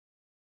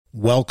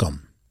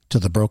Welcome to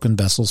the Broken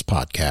Vessels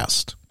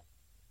Podcast.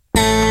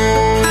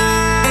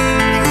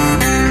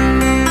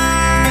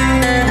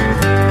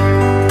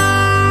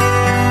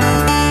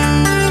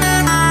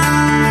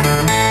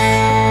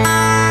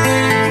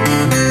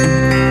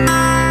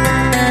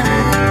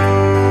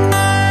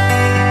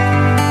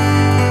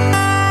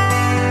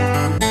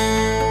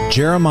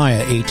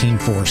 Jeremiah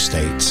 18:4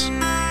 states,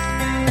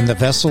 "And the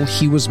vessel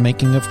he was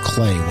making of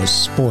clay was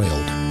spoiled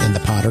in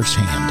the potter's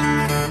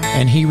hand,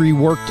 and he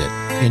reworked it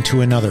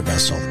into another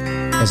vessel,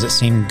 as it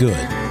seemed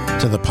good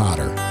to the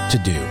potter to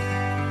do."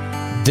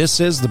 This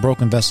is the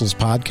Broken Vessels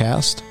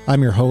Podcast.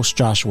 I'm your host,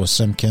 Joshua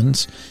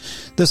Simpkins.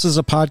 This is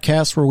a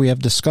podcast where we have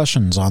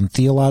discussions on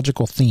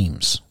theological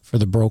themes for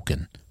the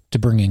broken to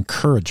bring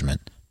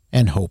encouragement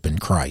and hope in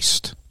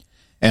Christ.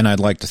 And I'd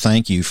like to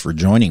thank you for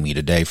joining me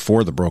today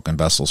for the Broken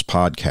Vessels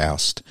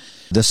Podcast.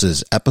 This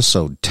is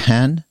episode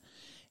 10.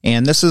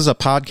 And this is a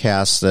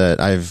podcast that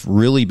I've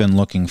really been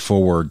looking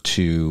forward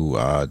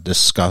to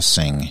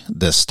discussing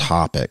this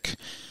topic.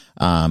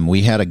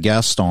 We had a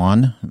guest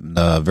on,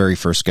 the very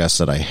first guest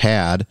that I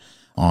had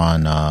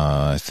on,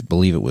 I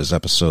believe it was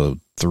episode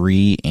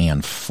 3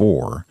 and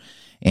 4.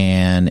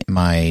 And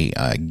my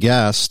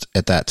guest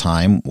at that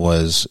time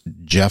was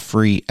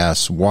Jeffrey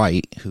S.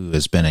 White, who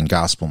has been in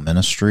gospel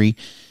ministry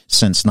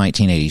since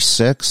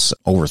 1986,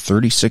 over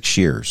 36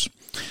 years.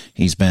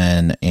 He's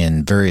been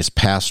in various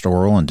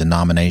pastoral and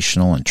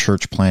denominational and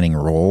church planting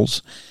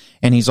roles,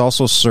 and he's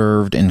also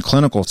served in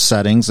clinical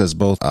settings as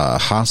both a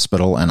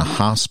hospital and a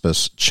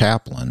hospice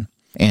chaplain.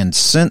 And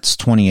since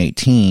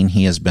 2018,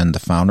 he has been the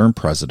founder and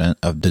president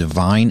of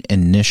Divine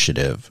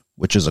Initiative,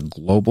 which is a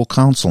global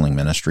counseling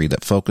ministry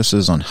that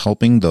focuses on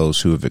helping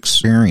those who have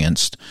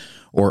experienced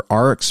or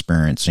are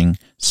experiencing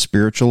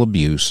spiritual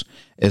abuse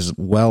as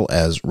well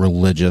as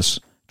religious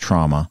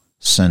trauma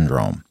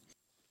syndrome.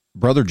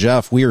 Brother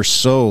Jeff, we are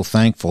so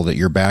thankful that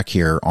you're back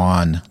here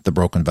on the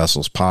Broken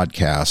Vessels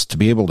Podcast to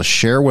be able to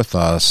share with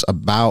us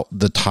about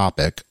the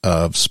topic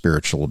of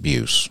spiritual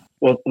abuse.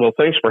 Well,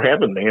 thanks for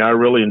having me. I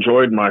really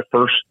enjoyed my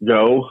first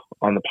go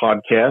on the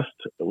podcast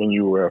when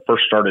you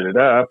first started it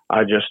up.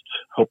 I just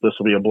hope this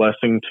will be a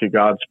blessing to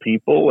God's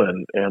people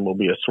and will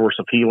be a source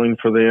of healing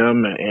for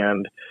them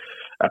and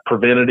a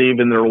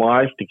preventative in their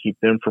life to keep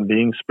them from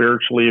being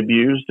spiritually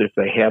abused if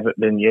they haven't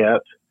been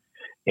yet.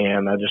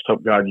 And I just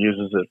hope God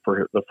uses it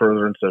for the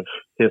furtherance of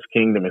His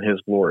kingdom and His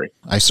glory.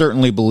 I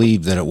certainly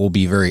believe that it will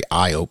be very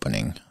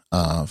eye-opening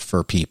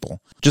for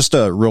people. Just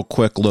a real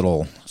quick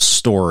little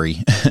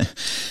story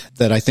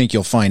that I think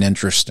you'll find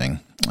interesting.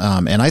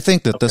 And I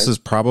think that this is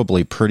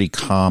probably pretty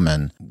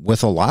common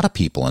with a lot of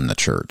people in the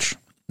church.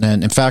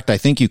 And in fact, I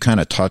think you kind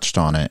of touched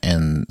on it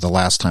in the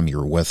last time you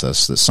were with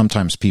us, that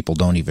sometimes people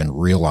don't even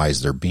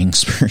realize they're being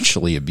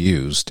spiritually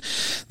abused.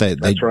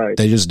 That's right.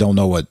 They just don't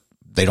know what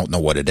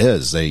it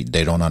is. They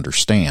don't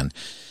understand.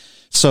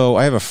 So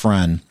I have a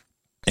friend,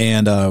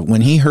 and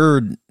when he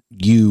heard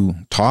you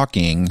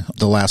talking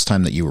the last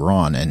time that you were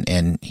on,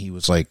 and he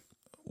was like,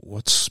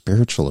 "What's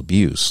spiritual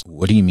abuse?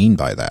 What do you mean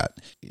by that?"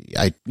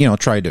 I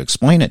tried to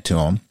explain it to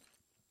him.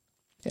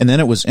 And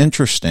then it was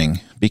interesting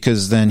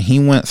because then he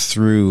went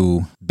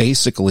through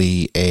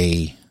basically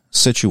a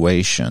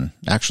situation,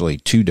 actually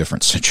 2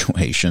 different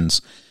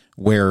situations,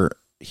 where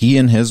he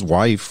and his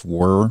wife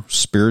were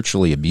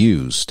spiritually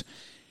abused.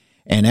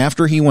 And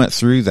after he went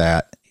through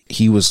that,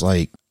 he was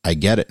like, "I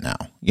get it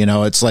now."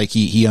 It's like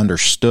he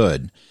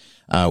understood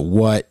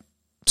what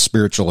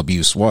spiritual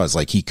abuse was.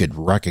 Like he could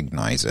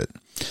recognize it.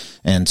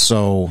 And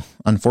so,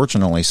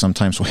 unfortunately,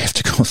 sometimes we have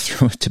to go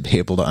through it to be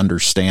able to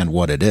understand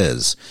what it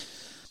is.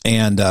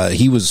 And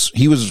he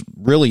was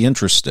really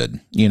interested,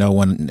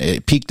 when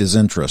it piqued his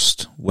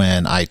interest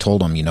when I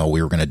told him,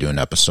 we were going to do an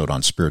episode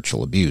on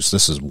spiritual abuse.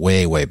 This is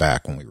way, way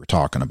back when we were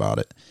talking about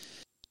it.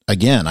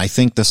 Again, I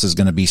think this is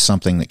going to be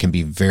something that can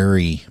be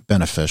very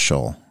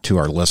beneficial to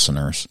our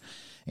listeners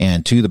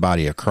and to the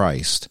body of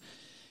Christ.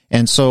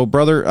 And so,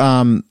 brother,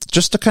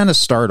 just to kind of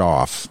start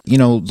off,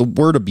 the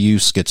word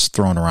abuse gets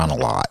thrown around a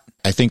lot.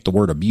 I think the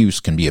word abuse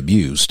can be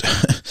abused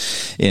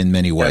in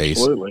many ways.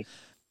 Absolutely.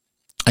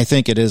 I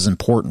think it is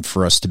important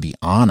for us to be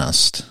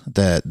honest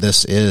that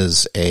this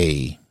is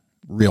a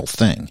real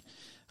thing.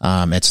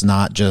 It's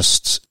not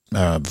just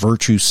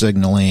virtue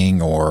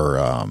signaling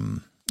or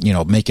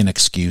making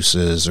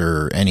excuses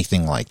or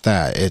anything like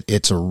that.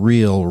 It's a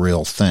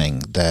real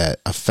thing that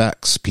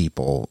affects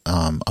people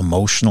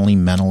emotionally,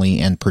 mentally,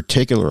 and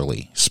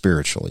particularly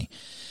spiritually.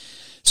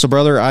 So,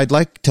 brother, I'd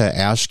like to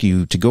ask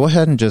you to go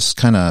ahead and just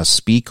kind of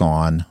speak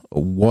on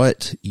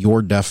what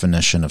your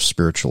definition of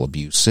spiritual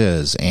abuse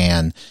is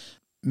and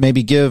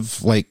maybe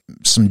give like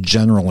some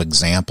general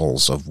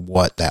examples of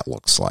what that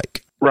looks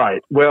like.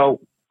 Right. Well,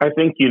 I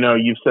think,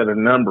 you've said a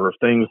number of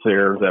things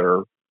there that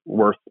are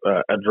worth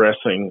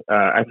addressing.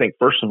 I think,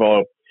 first of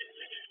all,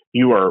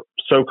 you are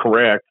so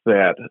correct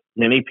that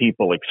many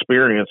people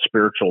experience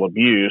spiritual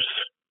abuse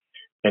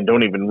and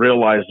don't even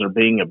realize they're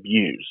being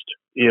abused.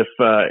 If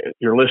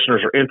your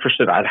listeners are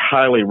interested, I'd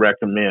highly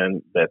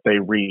recommend that they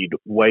read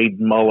Wade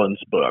Mullen's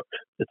book.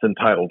 It's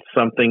entitled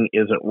Something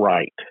Isn't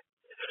Right.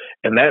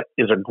 And that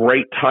is a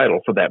great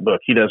title for that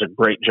book. He does a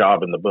great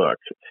job in the book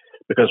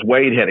because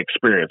Wade had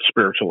experienced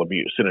spiritual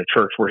abuse in a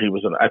church where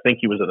I think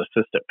he was an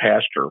assistant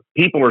pastor.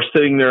 People are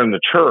sitting there in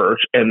the church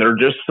and they're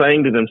just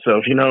saying to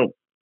themselves,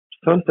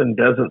 something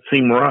doesn't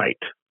seem right,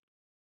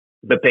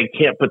 but they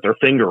can't put their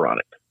finger on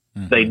it.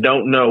 Mm-hmm. They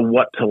don't know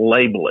what to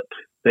label it.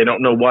 They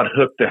don't know what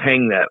hook to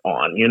hang that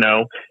on.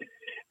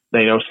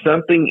 They know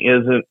something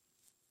isn't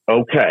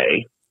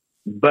okay,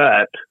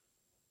 but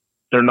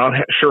they're not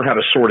sure how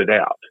to sort it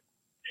out.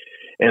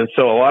 And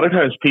so a lot of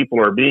times people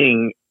are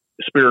being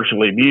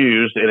spiritually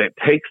abused, and it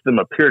takes them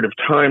a period of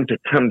time to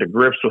come to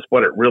grips with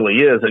what it really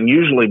is. And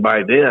usually by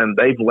then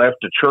they've left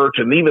a church,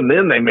 and even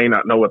then they may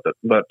not know what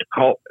to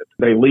call it.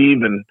 They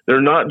leave and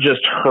they're not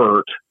just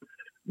hurt,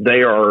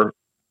 they are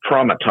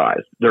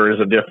traumatized. There is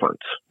a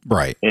difference.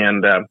 Right.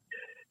 And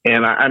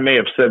I may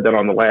have said that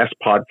on the last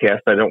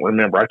podcast. I don't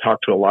remember. I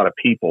talked to a lot of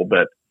people,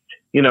 but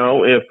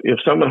if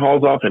someone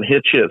hauls off and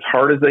hits you as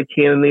hard as they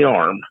can in the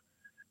arm,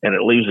 and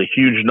it leaves a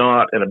huge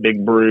knot and a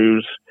big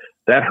bruise,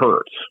 that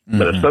hurts. Mm-hmm.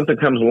 But if something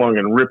comes along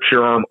and rips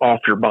your arm off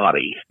your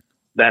body,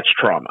 that's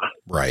trauma.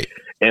 Right.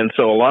 And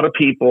so a lot of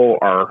people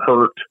are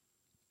hurt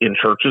in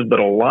churches, but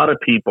a lot of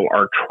people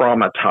are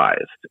traumatized,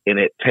 and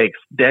it takes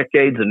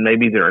decades and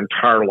maybe their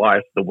entire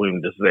life. The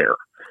wound is there.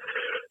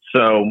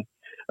 So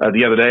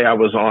the other day I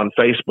was on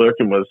Facebook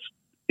and was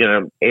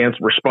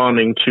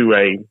responding to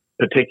a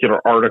particular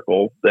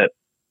article that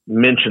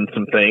mentioned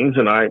some things,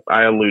 and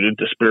I alluded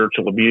to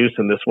spiritual abuse,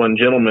 and this one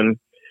gentleman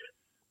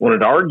wanted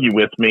to argue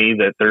with me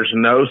that there's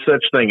no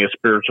such thing as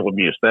spiritual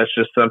abuse. That's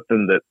just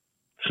something that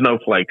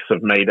snowflakes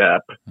have made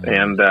up.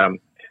 Mm-hmm.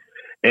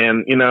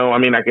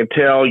 And I could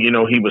tell,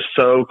 he was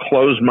so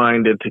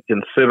close-minded to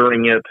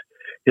considering it.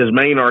 His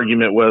main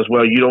argument was,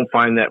 well, you don't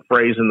find that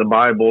phrase in the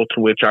Bible, to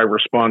which I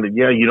responded,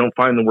 yeah, you don't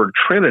find the word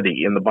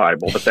Trinity in the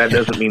Bible, but that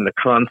doesn't mean the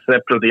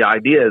concept or the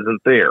idea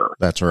isn't there.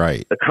 That's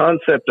right. The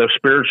concept of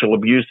spiritual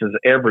abuse is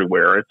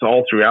everywhere. It's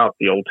all throughout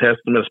the Old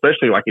Testament,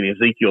 especially like in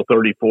Ezekiel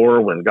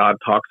 34, when God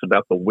talks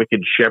about the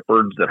wicked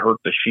shepherds that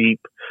hurt the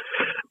sheep.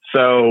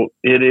 So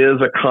it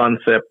is a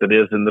concept that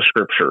is in the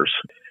scriptures.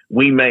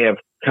 We may have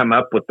come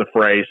up with the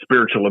phrase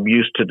spiritual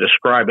abuse to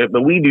describe it,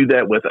 but we do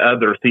that with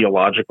other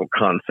theological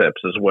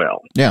concepts as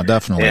well. Yeah,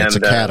 definitely. And it's a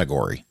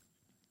category.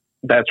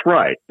 That's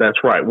right. That's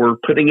right. We're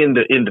putting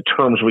into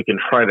terms we can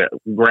try to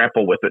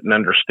grapple with it and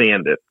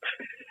understand it.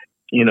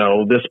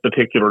 This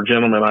particular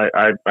gentleman,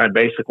 I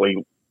basically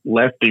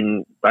left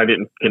him. I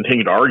didn't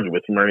continue to argue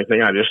with him or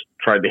anything. I just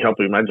tried to help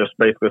him. I just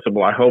basically said,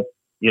 well, I hope,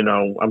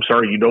 I'm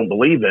sorry you don't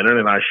believe in it,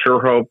 and I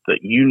sure hope that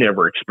you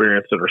never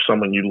experience it or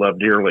someone you love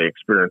dearly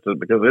experience it,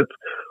 because it's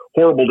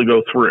horrible to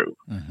go through.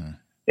 Mm-hmm.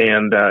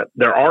 And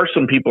there are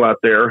some people out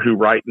there who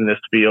write in this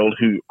field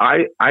who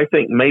I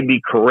think may be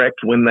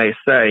correct when they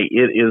say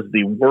it is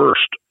the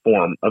worst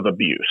form of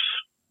abuse,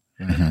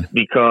 mm-hmm.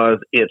 because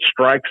it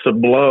strikes a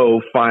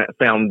blow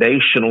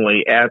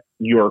foundationally at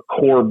your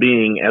core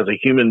being as a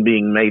human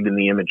being made in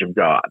the image of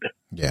God.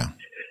 Yeah.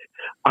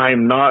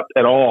 I'm not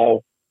at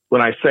all,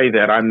 when I say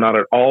that, I'm not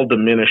at all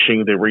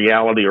diminishing the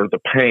reality or the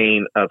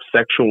pain of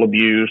sexual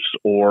abuse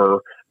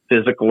or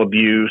physical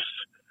abuse,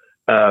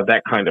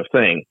 that kind of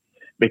thing.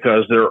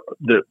 Because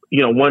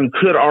one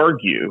could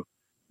argue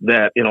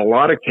that in a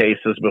lot of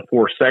cases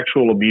before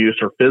sexual abuse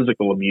or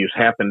physical abuse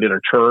happened in a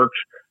church,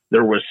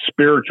 there was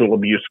spiritual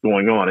abuse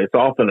going on. It's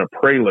often a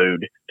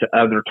prelude to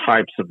other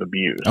types of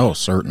abuse. Oh,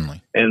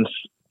 certainly. And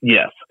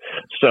yes.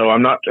 So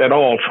I'm not at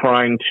all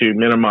trying to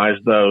minimize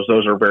those.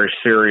 Those are very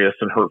serious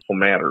and hurtful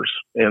matters.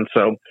 And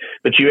so,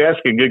 but you ask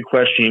a good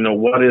question,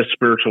 what is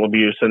spiritual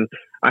abuse? And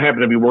I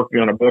happen to be working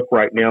on a book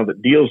right now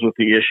that deals with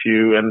the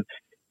issue. And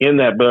in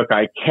that book,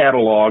 I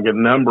catalog a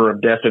number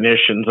of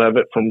definitions of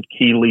it from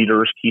key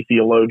leaders, key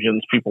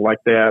theologians, people like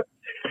that.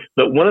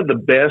 But one of the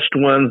best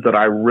ones that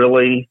I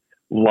really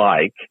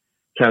like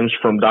comes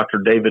from Dr.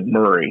 David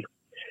Murray.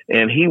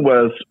 And he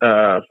was,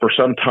 for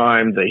some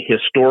time, the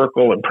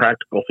historical and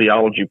practical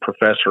theology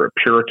professor at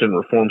Puritan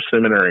Reformed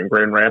Seminary in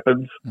Grand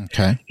Rapids.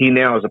 Okay. He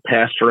now is a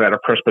pastor at a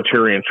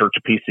Presbyterian church,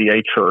 a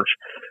PCA church.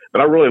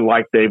 But I really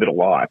like David a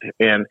lot.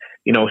 And,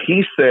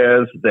 he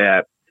says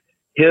that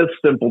his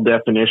simple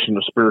definition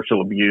of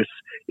spiritual abuse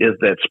is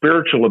that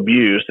spiritual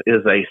abuse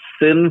is a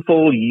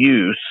sinful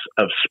use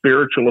of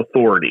spiritual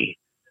authority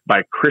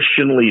by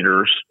Christian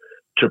leaders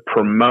to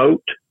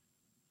promote,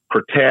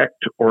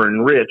 protect, or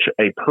enrich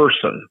a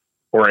person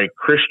or a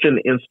Christian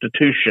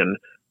institution,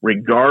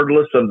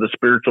 regardless of the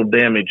spiritual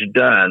damage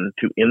done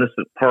to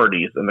innocent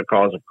parties in the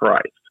cause of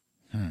Christ.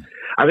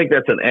 I think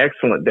that's an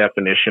excellent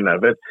definition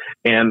of it.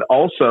 And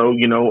also,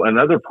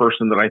 another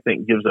person that I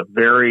think gives a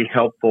very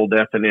helpful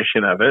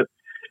definition of it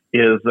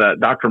is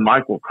Dr.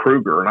 Michael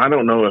Kruger. And I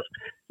don't know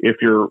if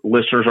your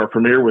listeners are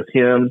familiar with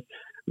him.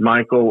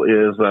 Michael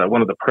is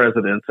one of the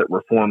presidents at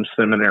Reformed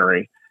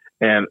Seminary.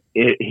 And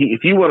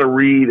if you want to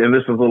read, and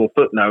this is a little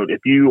footnote,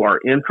 if you are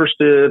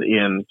interested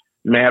in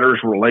matters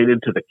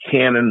related to the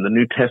canon, the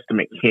New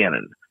Testament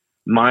canon,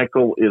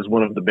 Michael is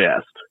one of the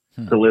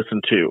best to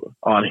listen to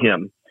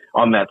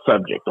on that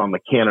subject, on the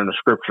canon of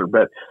Scripture.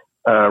 But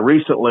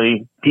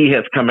recently he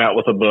has come out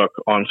with a book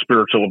on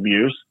spiritual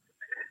abuse.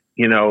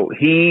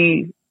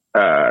 He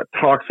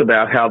talks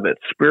about how that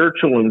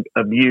spiritual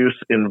abuse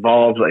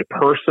involves a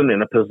person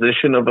in a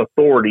position of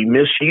authority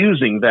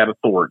misusing that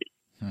authority.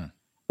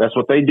 That's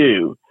what they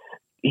do.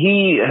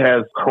 He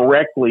has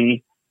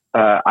correctly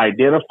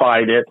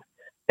identified it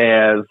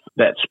as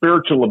that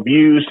spiritual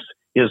abuse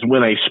is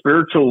when a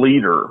spiritual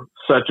leader,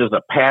 such as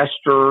a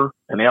pastor,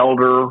 an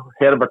elder,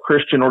 head of a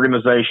Christian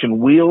organization,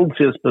 wields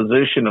his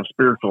position of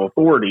spiritual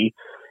authority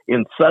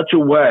in such a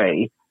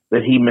way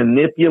that he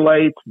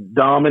manipulates,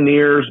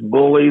 domineers,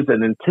 bullies,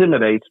 and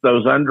intimidates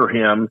those under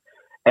him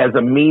as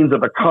a means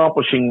of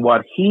accomplishing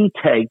what he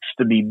takes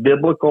to be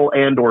biblical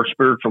and or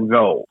spiritual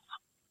goals.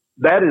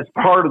 That is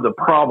part of the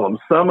problem.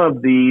 Some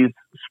of these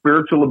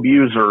spiritual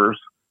abusers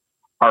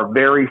are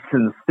very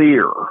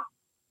sincere.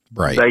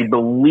 Right. They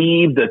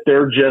believe that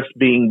they're just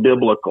being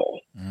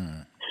biblical,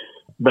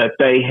 but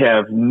they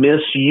have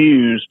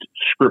misused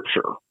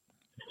Scripture.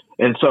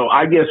 And so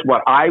I guess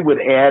what I would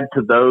add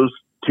to those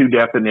two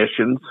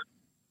definitions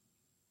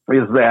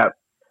is that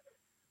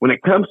when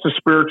it comes to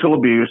spiritual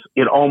abuse,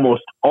 it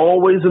almost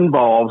always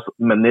involves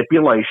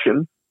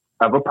manipulation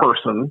of a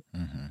person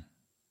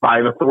by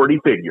an authority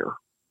figure.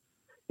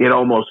 It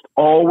almost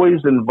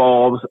always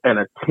involves an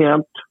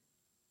attempt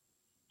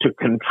to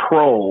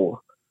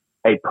control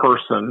a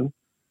person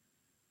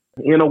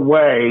in a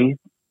way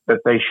that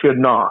they should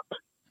not,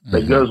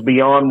 that goes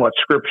beyond what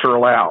Scripture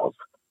allows.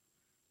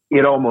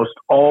 It almost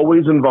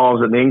always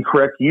involves an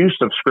incorrect use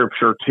of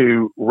Scripture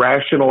to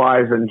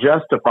rationalize and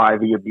justify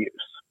the abuse,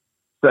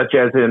 such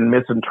as in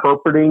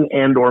misinterpreting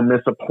and or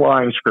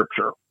misapplying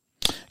Scripture.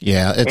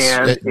 Yeah,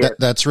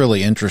 that's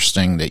really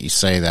interesting that you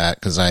say that,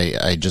 because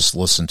I just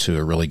listened to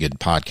a really good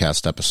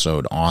podcast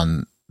episode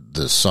on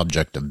the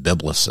subject of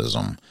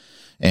biblicism.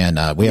 And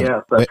we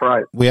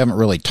haven't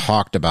really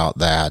talked about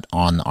that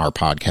on our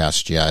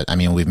podcast yet. I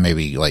mean, we've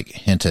maybe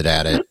hinted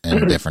at it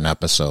in different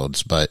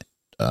episodes, but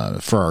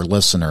for our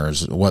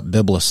listeners, what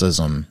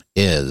biblicism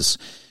is,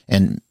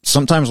 and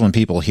sometimes when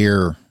people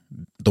hear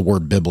the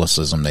word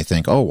biblicism, they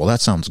think, oh, well, that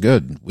sounds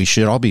good. We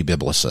should all be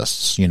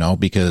biblicists,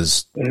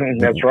 because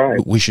that's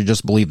right. We should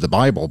just believe the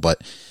Bible.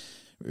 But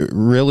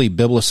really,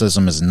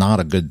 biblicism is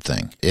not a good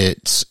thing.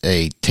 It's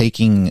a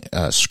taking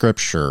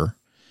Scripture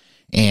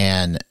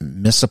and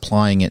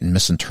misapplying it and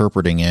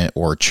misinterpreting it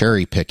or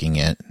cherry picking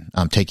it,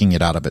 taking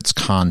it out of its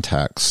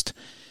context.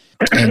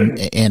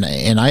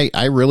 And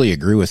I really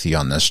agree with you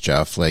on this,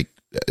 Jeff.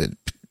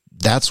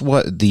 That's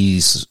what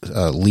these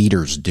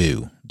leaders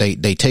do.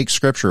 They take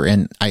Scripture,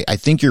 and I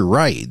think you're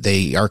right.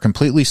 They are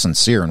completely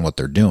sincere in what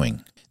they're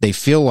doing. They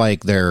feel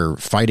like they're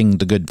fighting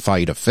the good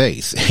fight of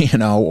faith,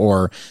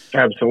 or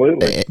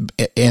absolutely.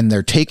 And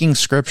they're taking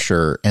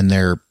Scripture and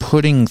they're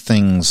putting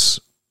things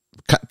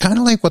kind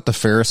of like what the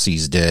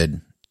Pharisees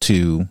did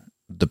to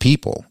the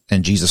people,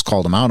 and Jesus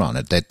called them out on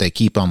it, that they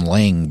keep on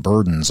laying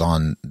burdens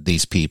on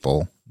these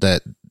people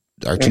that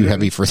are too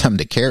heavy for them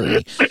to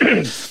carry.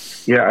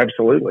 Yeah,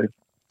 absolutely.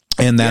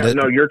 And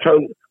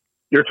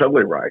you're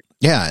totally right.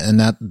 Yeah, and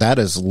that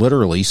is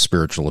literally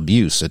spiritual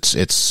abuse.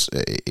 It's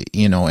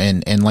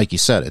and like you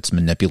said, it's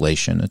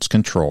manipulation, it's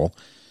control.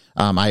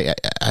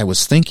 I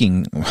was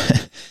thinking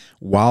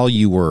while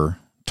you were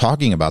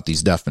talking about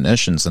these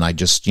definitions, and I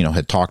just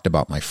had talked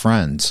about my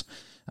friends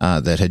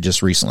that had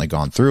just recently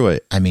gone through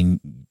it. I mean,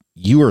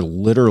 you are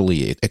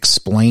literally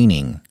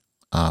explaining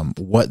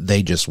what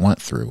they just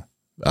went through,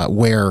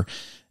 where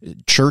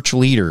church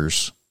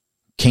leaders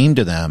came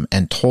to them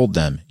and told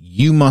them,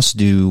 you must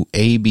do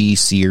A, B,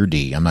 C, or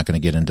D. I'm not going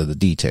to get into the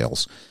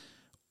details.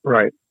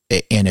 Right.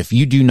 And if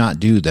you do not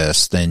do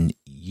this, then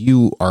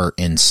you are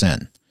in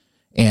sin.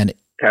 And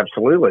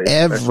absolutely,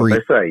 that's what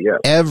they say. Yeah.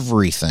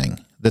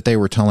 Everything that they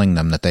were telling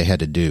them that they had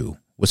to do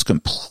was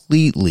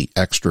completely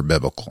extra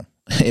biblical.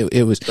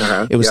 It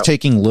was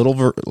taking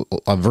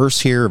a verse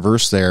here, a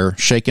verse there,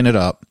 shaking it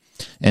up,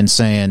 and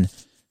saying,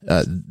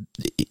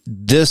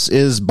 "This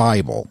is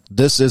Bible.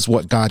 This is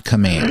what God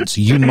commands.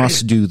 You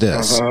must do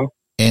this."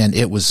 And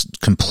it was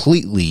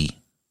completely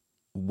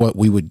what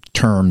we would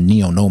term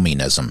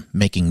neo-nomianism,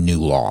 making new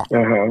law.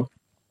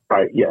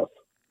 Right. Yes.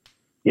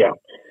 Yeah.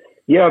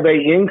 Yeah. They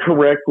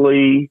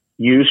incorrectly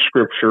use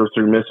Scripture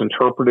through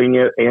misinterpreting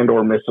it and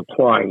or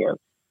misapplying it.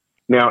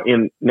 Now,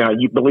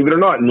 you believe it or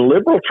not, in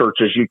liberal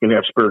churches, you can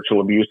have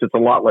spiritual abuse. It's a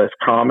lot less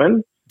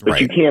common, but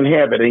right. You can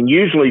have it. And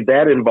usually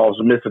that involves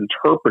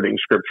misinterpreting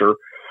Scripture.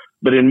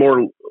 But in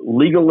more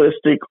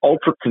legalistic,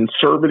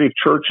 ultra-conservative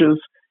churches,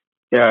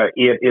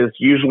 it is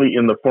usually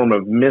in the form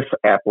of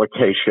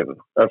misapplication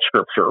of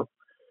Scripture,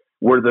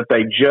 where that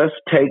they just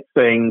take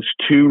things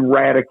too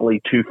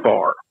radically too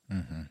far.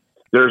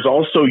 There's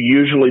also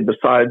usually,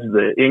 besides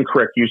the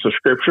incorrect use of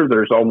Scripture,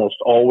 there's almost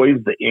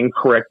always the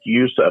incorrect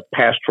use of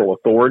pastoral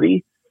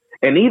authority.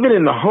 And even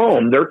in the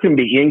home, there can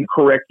be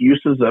incorrect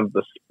uses of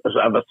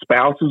a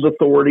spouse's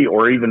authority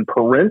or even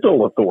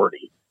parental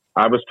authority.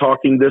 I was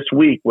talking this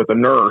week with a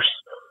nurse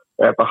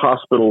at the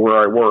hospital where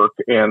I work,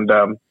 and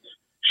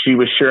she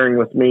was sharing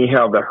with me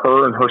how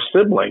her and her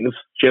siblings,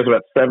 she has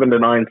about 7 to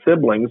 9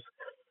 siblings,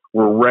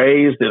 were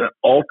raised in an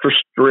ultra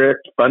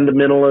strict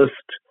fundamentalist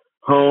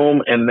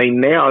home, and they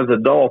now, as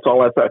adults,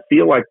 all that stuff,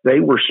 feel like they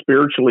were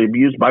spiritually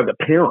abused by the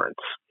parents.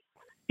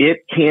 It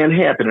can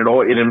happen.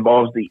 It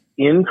involves the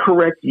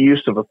incorrect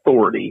use of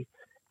authority,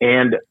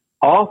 and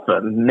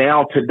often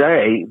now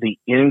today the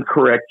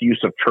incorrect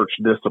use of church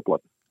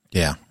discipline.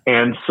 Yeah.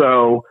 And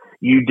so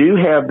you do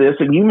have this,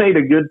 and you made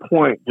a good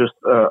point just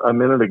a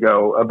minute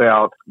ago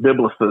about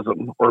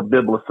biblicism or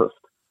biblicist.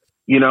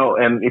 You know,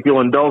 and if you'll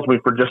indulge me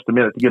for just a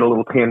minute to get a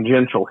little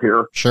tangential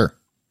here. Sure.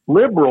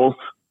 Liberals,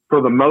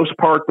 for the most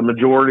part, the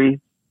majority,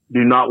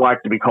 do not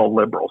like to be called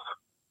liberals.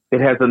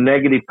 It has a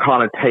negative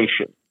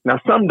connotation. Now,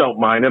 some don't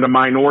mind it. A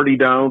minority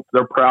don't.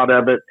 They're proud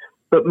of it.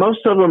 But most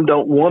of them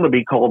don't want to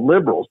be called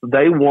liberals.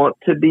 They want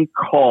to be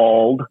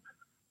called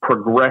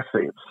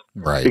progressives.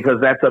 Right. Because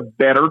that's a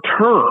better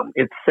term.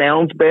 It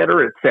sounds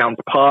better. It sounds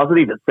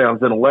positive. It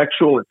sounds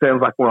intellectual. It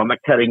sounds like we're on the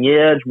cutting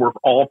edge. We're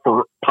all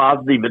for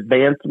positive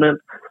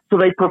advancement. So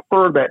they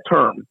prefer that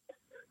term.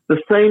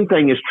 The same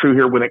thing is true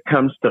here when it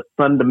comes to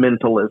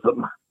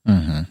fundamentalism.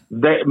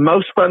 Mm-hmm.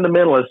 Most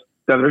fundamentalists,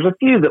 now there's a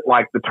few that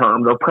like the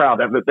term, they're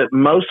proud of it, but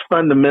most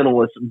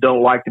fundamentalists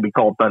don't like to be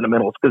called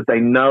fundamentalists because they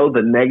know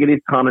the negative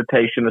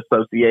connotation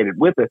associated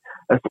with it,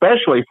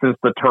 especially since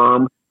the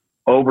term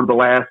over the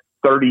last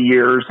 30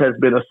 years has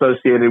been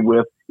associated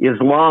with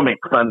Islamic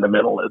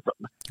fundamentalism.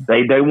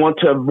 They want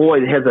to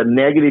avoid, it has a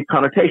negative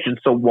connotation.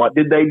 So what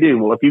did they do?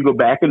 Well, if you go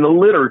back in the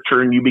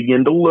literature and you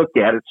begin to look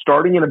at it,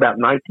 starting in about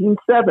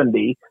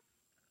 1970,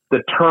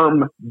 the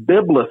term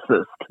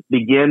biblicist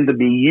began to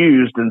be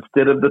used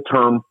instead of the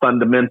term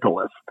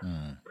fundamentalist.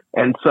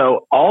 And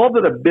so all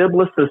that a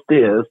biblicist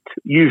is,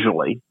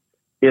 usually,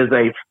 is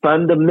a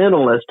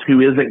fundamentalist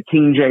who isn't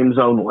King James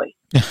only.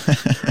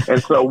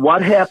 And so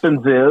what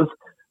happens is,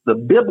 the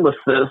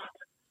biblicist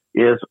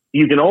is,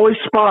 you can always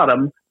spot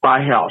them by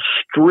how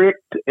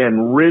strict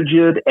and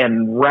rigid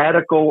and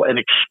radical and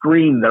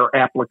extreme their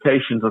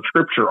applications of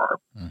Scripture are.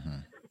 Mm-hmm.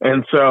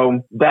 And so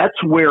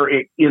that's where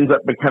it ends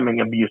up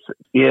becoming abusive,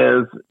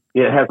 is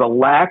it has a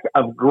lack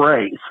of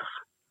grace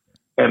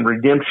and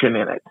redemption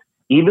in it.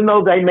 Even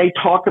though they may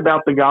talk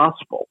about the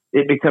gospel,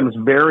 it becomes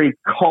very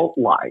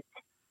cult-like.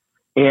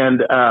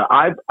 And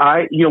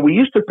we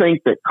used to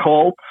think that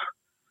cults,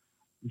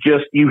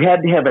 you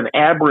had to have an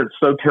aberrant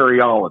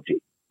soteriology,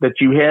 that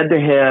you had to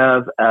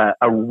have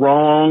a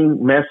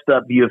wrong, messed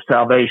up view of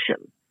salvation.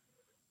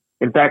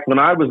 In fact, when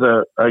I was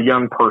a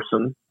young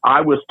person,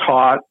 I was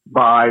taught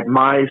by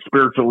my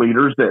spiritual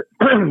leaders that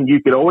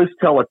you could always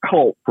tell a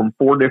cult from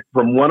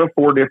one of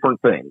four different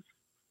things.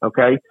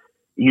 Okay.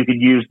 You could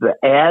use the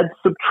add,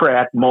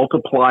 subtract,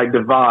 multiply,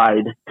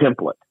 divide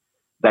template.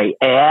 They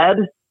add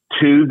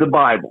to the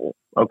Bible.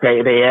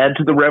 Okay, they add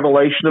to the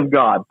revelation of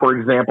God, for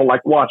example,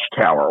 like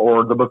Watchtower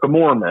or the Book of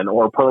Mormon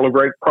or Pearl of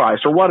Great Price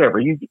or whatever.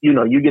 You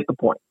get the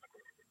point.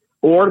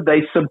 Or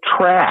they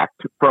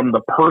subtract from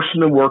the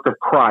person and work of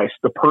Christ,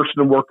 the person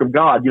and work of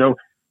God.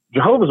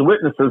 Jehovah's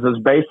Witnesses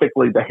is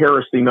basically the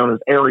heresy known as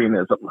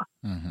Arianism.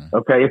 Mm-hmm.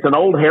 Okay, it's an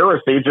old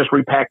heresy just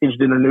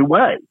repackaged in a new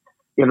way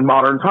in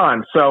modern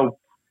times. So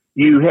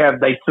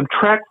they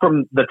subtract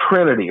from the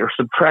Trinity or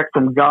subtract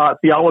from God,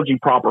 theology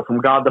proper, from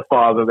God the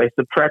Father. They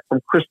subtract from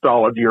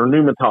Christology or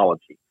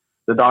pneumatology,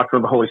 the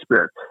doctrine of the Holy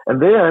Spirit.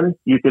 And then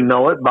you can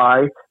know it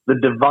by the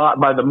divide,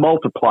 by the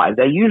multiply.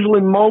 They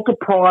usually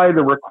multiply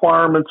the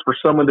requirements for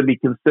someone to be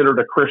considered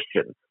a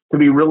Christian, to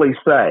be really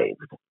saved.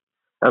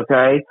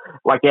 Okay?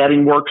 Like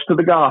adding works to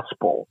the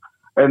gospel.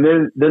 And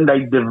then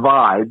they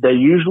divide. They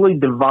usually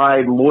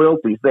divide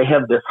loyalties. They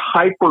have this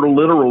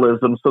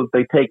hyper-literalism, so that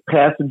they take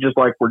passages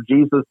like where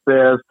Jesus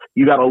says,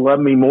 you got to love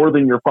me more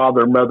than your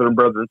father and mother and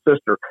brother and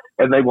sister.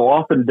 And they will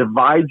often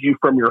divide you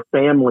from your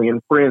family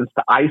and friends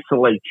to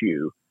isolate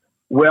you.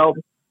 Well,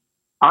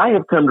 I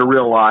have come to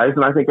realize,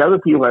 and I think other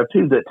people have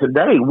too, that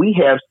today we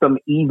have some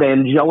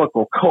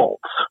evangelical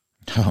cults.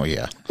 Oh,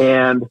 yeah.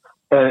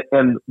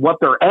 And what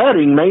they're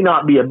adding may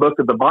not be a book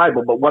of the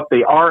Bible, but what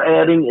they are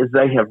adding is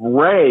they have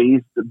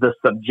raised the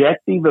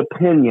subjective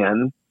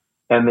opinion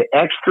and the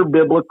extra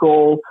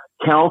biblical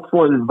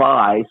counsel and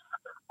advice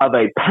of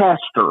a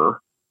pastor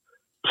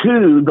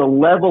to the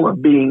level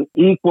of being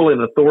equal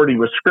in authority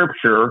with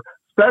Scripture,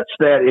 such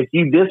that if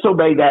you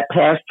disobey that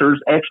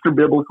pastor's extra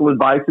biblical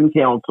advice and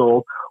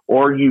counsel,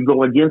 or you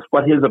go against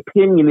what his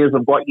opinion is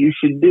of what you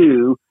should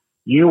do,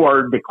 you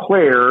are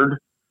declared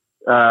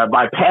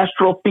by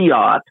pastoral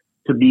fiat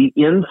to be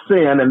in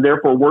sin and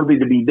therefore worthy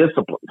to be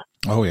disciplined.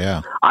 Oh,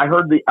 yeah. I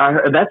heard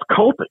that's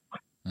cultic.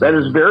 That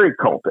is very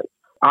cultic.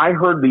 I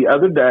heard the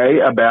other day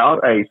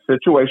about a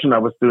situation. I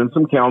was doing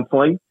some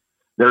counseling.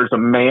 There's a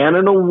man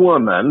and a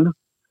woman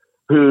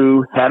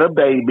who had a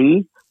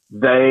baby.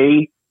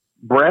 They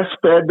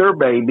breastfed their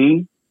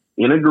baby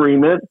in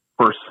agreement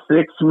for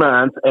 6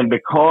 months. And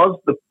because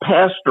the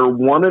pastor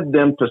wanted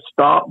them to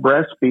stop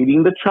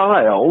breastfeeding the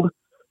child,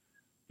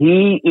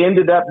 he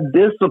ended up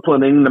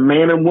disciplining the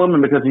man and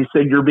woman because he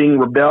said, you're being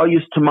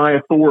rebellious to my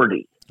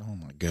authority. Oh,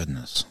 my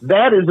goodness.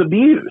 That is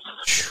abuse.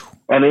 Whew.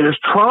 And it has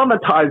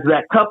traumatized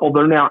that couple.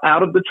 They're now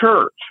out of the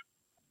church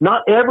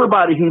not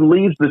everybody who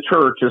leaves the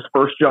church is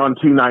 1 John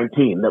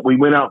 2:19, that we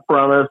went out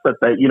from us, that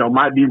they,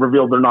 might be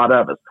revealed they're not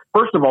of us.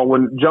 First of all,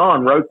 when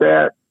John wrote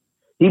that,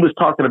 he was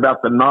talking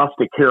about the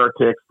Gnostic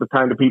heretics, the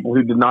kind of people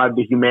who denied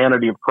the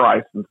humanity of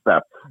Christ and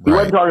stuff. He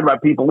wasn't talking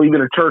about people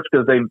leaving a church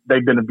because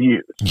they've been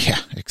abused. Yeah,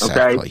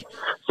 exactly. Okay?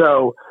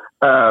 So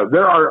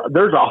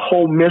there's a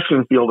whole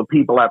mission field of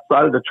people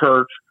outside of the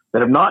church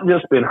that have not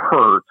just been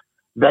hurt,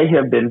 they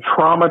have been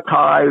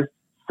traumatized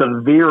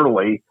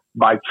severely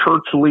by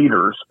church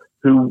leaders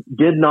who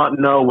did not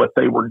know what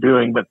they were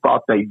doing but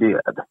thought they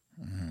did.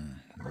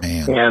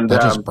 Man, and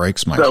that just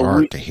breaks my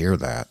heart to hear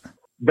that.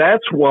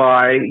 That's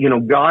why,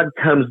 God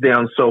comes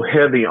down so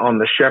heavy on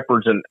the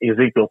shepherds in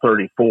Ezekiel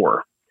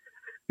 34,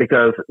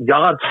 because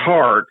God's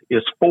heart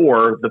is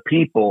for the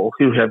people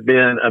who have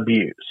been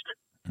abused.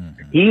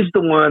 Mm-hmm. He's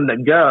the one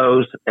that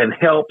goes and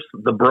helps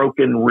the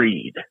broken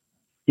reed.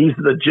 He's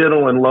the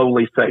gentle and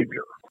lowly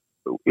Savior.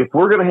 If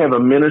we're going to have a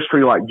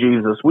ministry like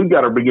Jesus, we've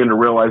got to begin to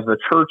realize the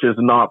church is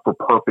not for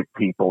perfect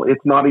people.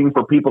 It's not even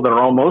for people that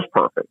are almost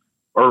perfect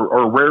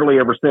or rarely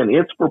ever sin.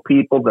 It's for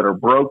people that are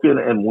broken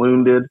and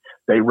wounded.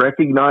 They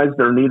recognize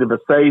their need of a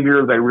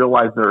Savior. They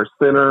realize they're a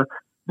sinner,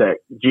 that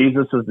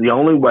Jesus is the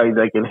only way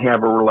they can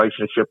have a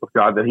relationship with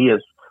God, that He has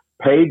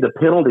paid the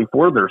penalty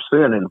for their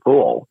sin in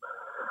full,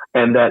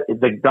 and that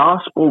the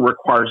gospel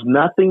requires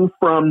nothing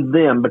from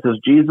them because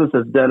Jesus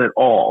has done it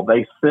all.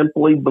 They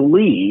simply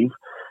believe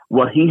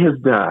what He has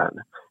done,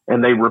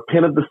 and they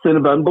repent of the sin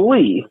of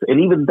unbelief.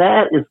 And even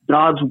that is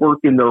God's work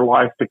in their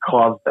life to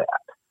cause that.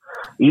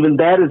 Even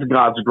that is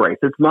God's grace.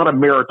 It's not a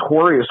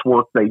meritorious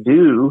work they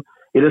do.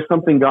 It is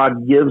something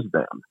God gives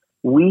them.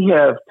 We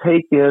have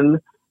taken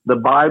the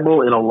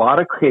Bible in a lot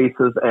of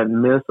cases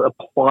and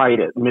misapplied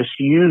it,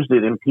 misused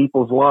it in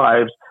people's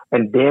lives,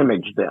 and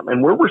damaged them.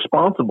 And we're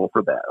responsible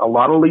for that. A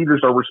lot of leaders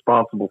are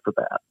responsible for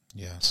that.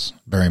 Yes,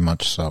 very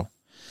much so.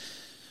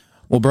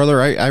 Well, brother,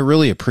 I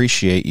really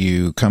appreciate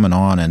you coming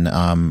on, and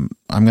I'm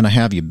going to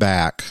have you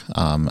back.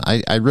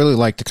 I really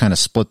like to kind of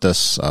split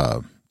this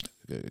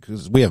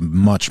because we have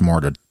much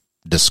more to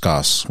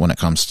discuss when it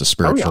comes to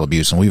spiritual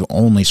abuse, and we've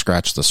only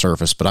scratched the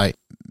surface. But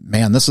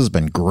this has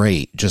been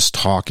great, just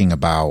talking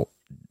about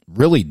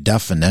really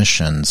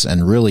definitions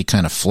and really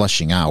kind of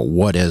fleshing out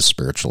what is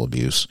spiritual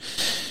abuse.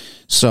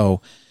 So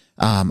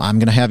I'm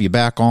going to have you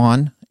back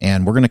on,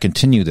 and we're going to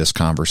continue this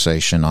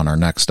conversation on our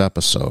next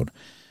episode.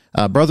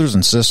 Brothers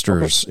and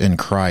sisters in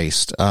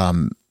Christ,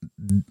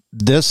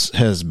 this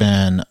has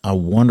been a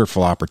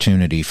wonderful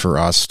opportunity for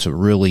us to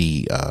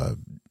really,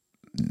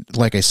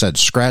 like I said,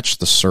 scratch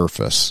the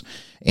surface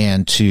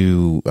and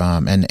to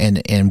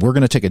and we're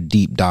going to take a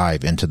deep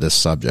dive into this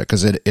subject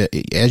because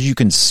it, as you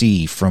can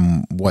see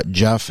from what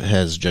Jeff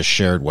has just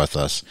shared with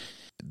us,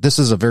 this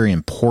is a very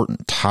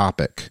important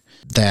topic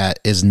that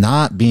is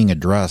not being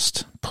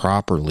addressed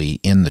properly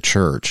in the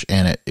church,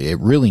 and it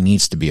really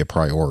needs to be a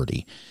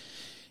priority.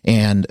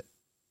 And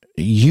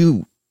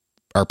you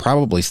are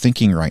probably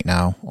thinking right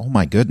now, oh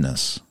my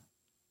goodness,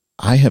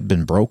 I have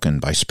been broken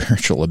by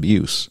spiritual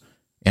abuse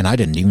and I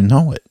didn't even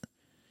know it.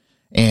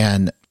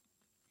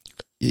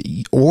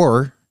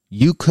 Or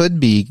you could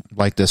be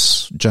like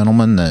this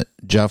gentleman that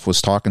Jeff was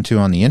talking to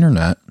on the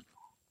internet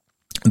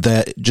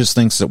that just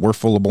thinks that we're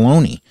full of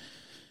baloney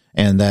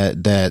and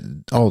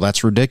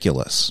that's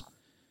ridiculous.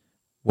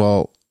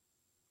 Well,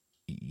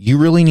 you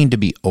really need to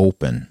be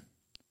open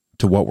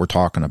to what we're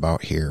talking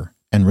about here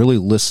and really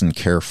listen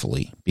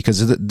carefully,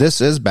 because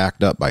this is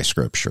backed up by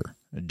Scripture.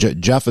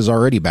 Jeff has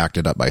already backed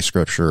it up by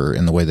Scripture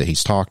in the way that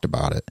he's talked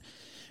about it.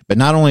 But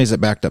not only is it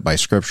backed up by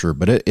Scripture,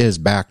 but it is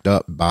backed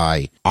up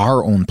by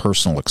our own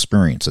personal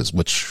experiences,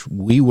 which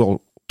we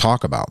will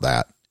talk about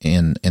that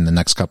in the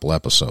next couple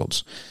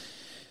episodes.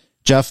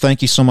 Jeff,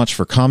 thank you so much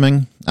for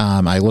coming.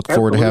 I look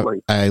forward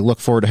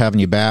to having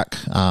you back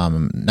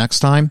next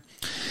time.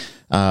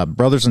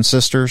 Brothers and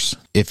sisters,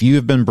 if you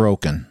have been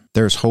broken,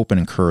 there's hope and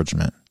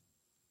encouragement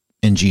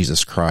in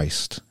Jesus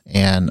Christ.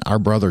 And our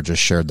brother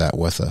just shared that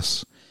with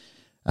us.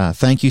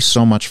 Thank you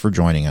so much for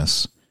joining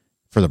us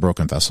for the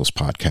Broken Vessels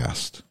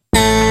podcast.